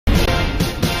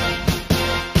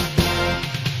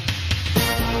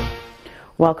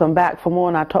Welcome back. For more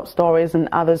on our top stories and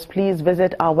others, please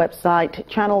visit our website,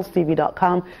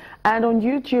 channelstv.com, and on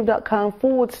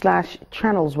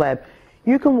youtube.com/channelsweb.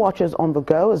 You can watch us on the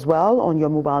go as well on your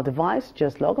mobile device.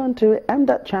 Just log on to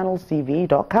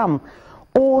m.channelstv.com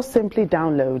or simply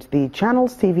download the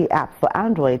Channels TV app for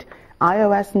Android,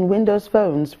 iOS and Windows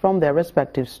phones from their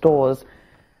respective stores.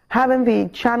 Having the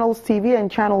Channels TV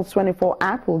and Channels 24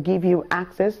 app will give you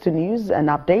access to news and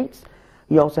updates.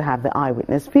 You also have the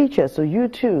eyewitness feature, so you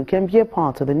too can be a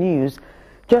part of the news.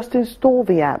 Just install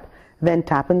the app, then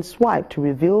tap and swipe to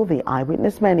reveal the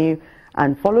eyewitness menu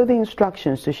and follow the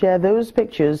instructions to share those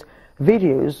pictures,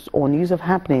 videos or news of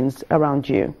happenings around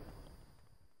you.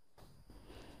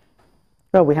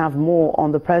 Well, we have more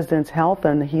on the President's health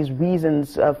and his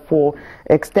reasons for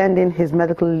extending his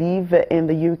medical leave in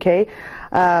the UK.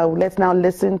 Let's now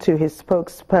listen to his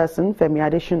spokesperson, Femi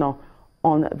Adesina,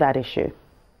 on that issue.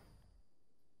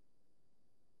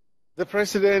 The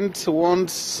President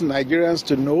wants Nigerians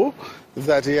to know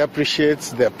that he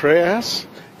appreciates their prayers,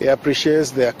 he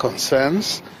appreciates their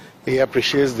concerns, he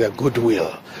appreciates their goodwill.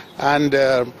 And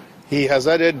he has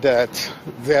added that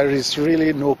there is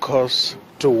really no cause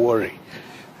to worry.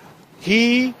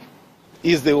 He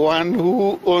is the one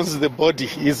who owns the body,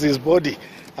 it's his body.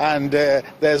 And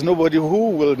there's nobody who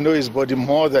will know his body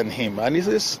more than him. And he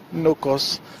says, no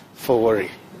cause for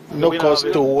worry. No cause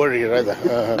to worry, rather.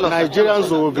 Nigerians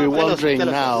will be wondering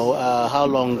now how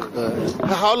long.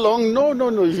 How long? No.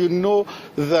 You know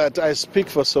that I speak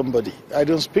for somebody. I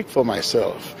don't speak for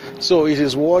myself. So it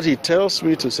is what he tells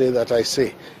me to say that I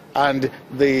say. And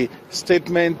the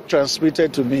statement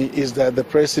transmitted to me is that the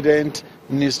President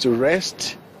needs to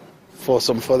rest for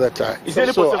some further time.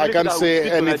 So I can't say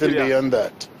anything beyond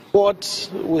that. What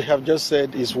we have just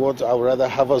said is what I would rather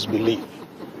have us believe.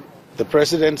 The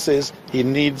President says he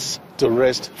needs to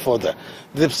rest further.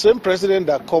 The same President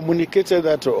that communicated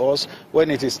that to us,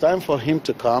 when it is time for him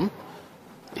to come,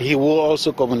 he will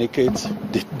also communicate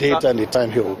the date and the time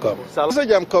he will come. The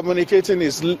message I'm communicating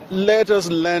is, let us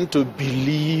learn to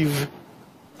believe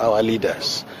our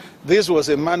leaders. This was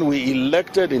a man we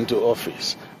elected into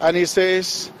office, and he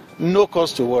says, no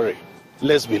cause to worry.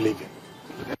 Let's believe him.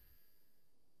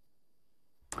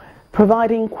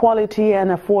 Providing quality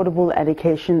and affordable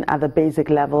education at the basic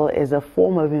level is a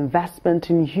form of investment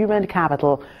in human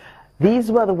capital. These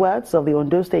were the words of the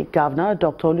Ondo State Governor,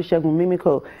 Dr. Olusegun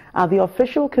Mimiko, at the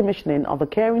official commissioning of the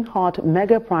Caring Heart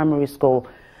Mega Primary School.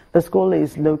 The school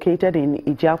is located in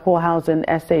Ijapo Housing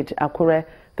Estate, Akure,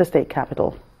 the state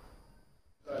capital.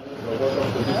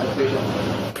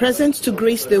 Present to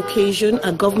grace the occasion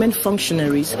are government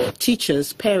functionaries,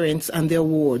 teachers, parents and their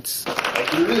wards.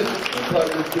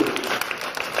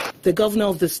 The governor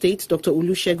of the state, Dr.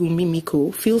 Olusegun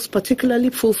Mimiko, feels particularly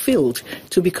fulfilled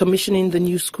to be commissioning the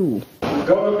new school. The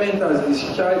government has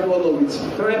discharged one of its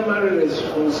primary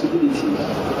responsibilities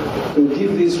to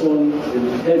give this one a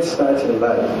head start in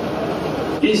life.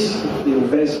 Is the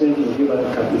investment in human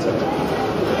capital.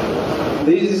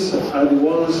 These are the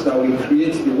ones that will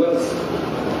create the wealth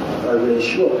that will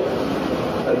ensure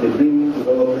that they bring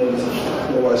development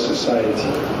to our society.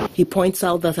 He points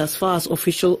out that as far as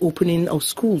official opening of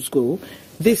schools go,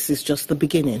 this is just the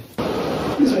beginning.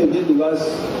 This may be the last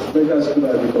mega school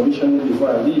I'll be commissioning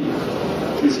before I leave.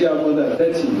 You see, I have more than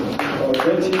 30 or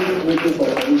 20 waiting for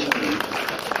commissioning.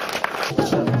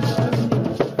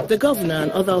 The governor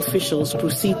and other officials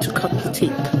proceed to cut the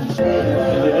tape. In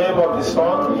the name of the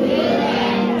Son,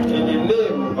 in the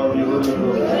name of the Holy Ghost.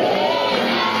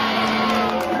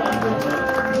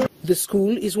 The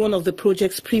school is one of the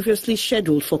projects previously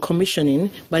scheduled for commissioning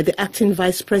by the acting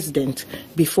vice president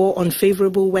before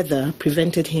unfavorable weather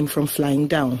prevented him from flying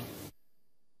down.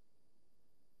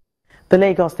 The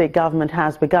Lagos State government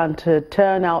has begun to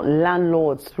turn out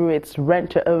landlords through its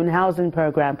rent-to-own housing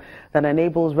program that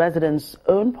enables residents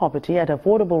own property at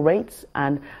affordable rates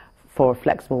and for a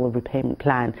flexible repayment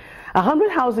plan. 100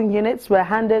 housing units were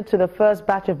handed to the first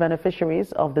batch of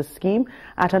beneficiaries of the scheme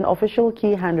at an official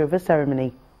key handover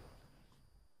ceremony.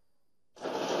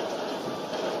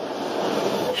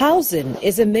 Housing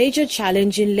is a major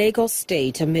challenge in Lagos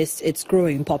State amidst its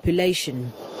growing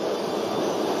population.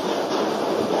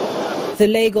 The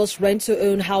Lagos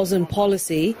rent-to-own housing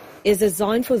policy is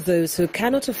designed for those who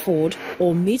cannot afford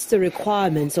or meet the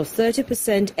requirements of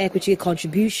 30% equity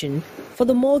contribution for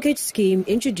the mortgage scheme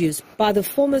introduced by the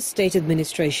former state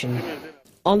administration.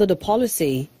 Under the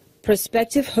policy,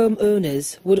 prospective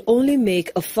homeowners would only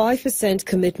make a 5%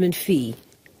 commitment fee,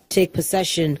 take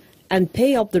possession and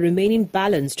pay up the remaining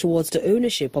balance towards the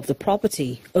ownership of the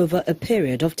property over a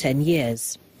period of 10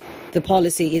 years. The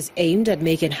policy is aimed at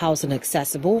making housing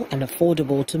accessible and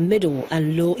affordable to middle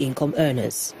and low-income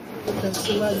earners.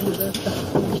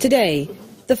 Today,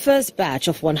 the first batch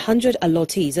of 100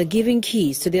 allottees are giving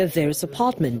keys to their various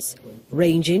apartments,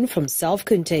 ranging from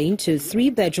self-contained to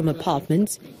 3-bedroom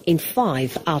apartments in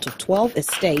 5 out of 12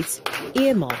 estates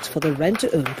earmarked for the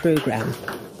rent-to-own program.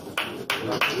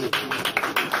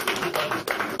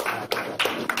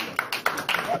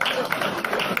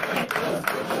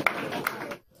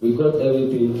 We got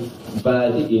everything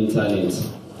via the internet.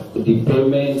 The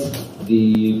payment,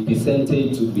 the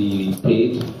percentage to be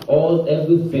paid,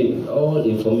 everything, all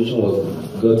information was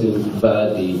gotten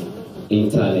via the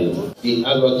internet. The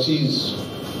allottees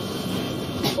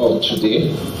of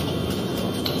today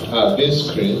are being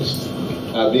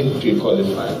screened, are being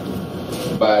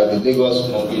pre-qualified by the Lagos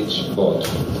Mortgage Board.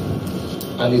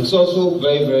 And it's also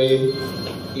very, very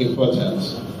important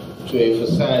to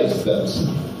emphasize that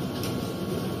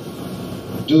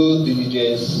due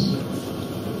diligence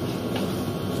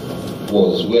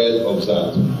was well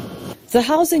observed. The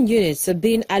housing units are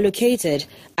being allocated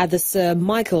at the Sir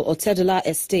Michael Otedola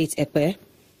Estate, Epe,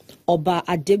 Oba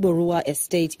Adegborua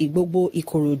Estate, Igbogbo,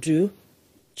 Ikorodu,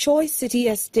 Choi City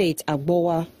Estate,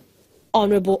 Agbowa,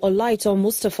 Honorable Olaito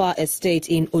Mustafa Estate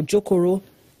in Ojokoro,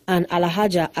 and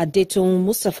Alhaja Adetun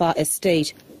Mustafa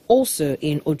Estate, also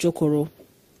in Ojokoro.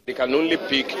 They can only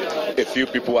pick a few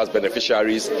people as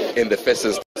beneficiaries in the first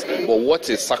instance. But what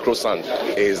is sacrosanct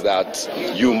is that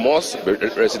you must be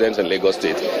resident in Lagos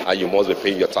State and you must be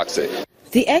paying your taxes.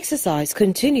 The exercise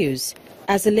continues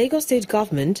as the Lagos State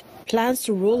government plans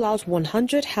to roll out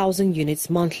 100 housing units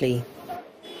monthly.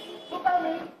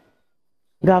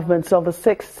 Governments of the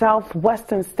 6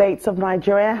 southwestern states of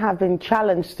Nigeria have been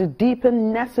challenged to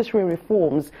deepen necessary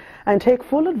reforms and take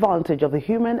full advantage of the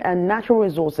human and natural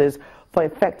resources for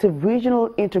effective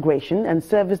regional integration and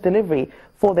service delivery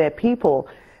for their people.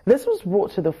 This was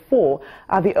brought to the fore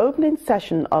at the opening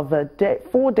session of a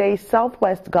 4-day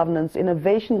Southwest Governance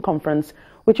Innovation Conference,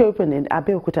 which opened in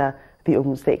Abeokuta, the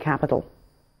Ogun State capital.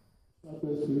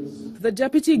 The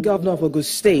Deputy Governor of Ogun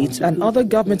State and other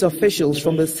government officials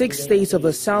from the 6 states of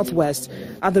the Southwest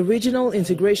at the Regional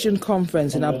Integration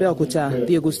Conference in Abeokuta,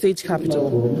 the Ogun State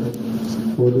capital.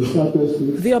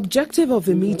 The objective of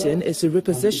the meeting is to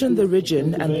reposition the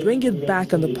region and bring it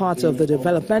back on the path of the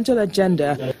developmental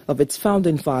agenda of its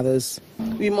founding fathers.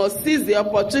 We must seize the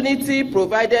opportunity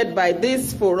provided by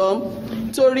this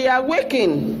forum to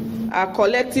reawaken our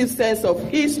collective sense of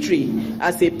history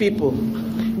as a people,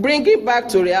 bringing back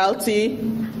to reality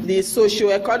the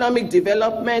socio-economic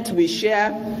development we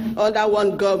share under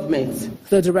one government.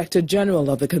 The Director General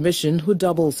of the Commission, who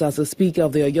doubles as the Speaker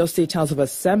of the Oyo State House of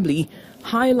Assembly,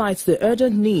 highlights the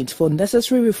urgent need for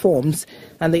necessary reforms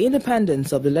and the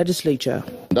independence of the legislature.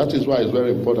 That is why it's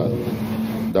very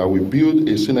important that we build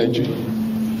a synergy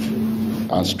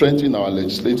and strengthen our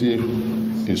legislative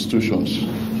institutions,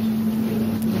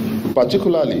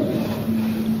 particularly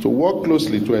to work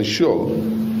closely to ensure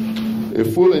a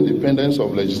full independence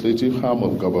of legislative arm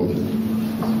of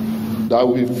government that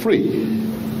will be free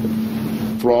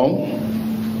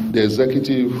from the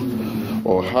executive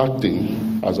or acting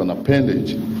as an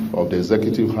appendage of the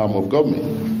executive arm of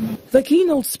government. The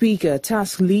keynote speaker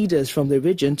tasked leaders from the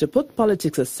region to put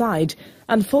politics aside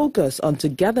and focus on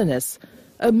togetherness,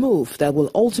 a move that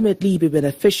will ultimately be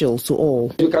beneficial to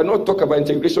all. You cannot talk about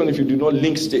integration if you do not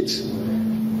link states.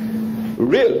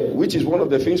 Rail, which is one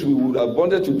of the things we would have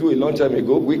wanted to do a long time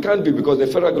ago, we can't do because the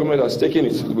federal government has taken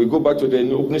it. We go back to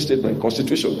the opening statement,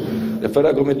 constitution. The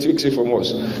federal government takes it from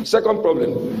us. Second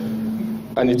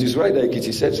problem, and it is right that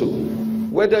Ekiti said so,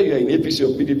 whether you are in APC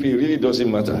or PDP, it really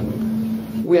doesn't matter.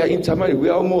 We are intermarried. We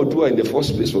are Omodua in the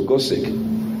first place, for God's sake.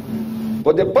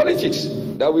 But the politics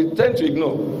that we tend to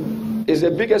ignore is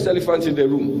the biggest elephant in the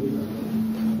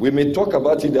room. We may talk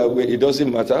about it that way, it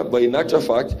doesn't matter, but in actual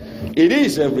fact, it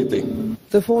is everything.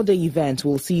 The 4-day event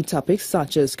will see topics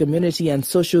such as community and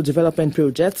social development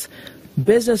projects,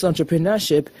 business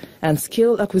entrepreneurship, and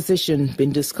skill acquisition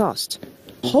being discussed.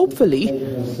 Hopefully,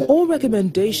 all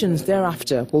recommendations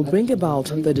thereafter will bring about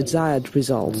the desired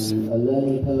results.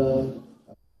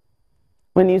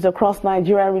 When news across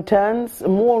Nigeria returns,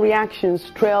 more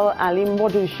reactions trail Ali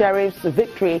Modu Sheriff's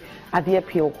victory at the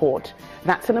appeal court.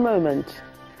 That's in a moment.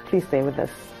 Please stay with us.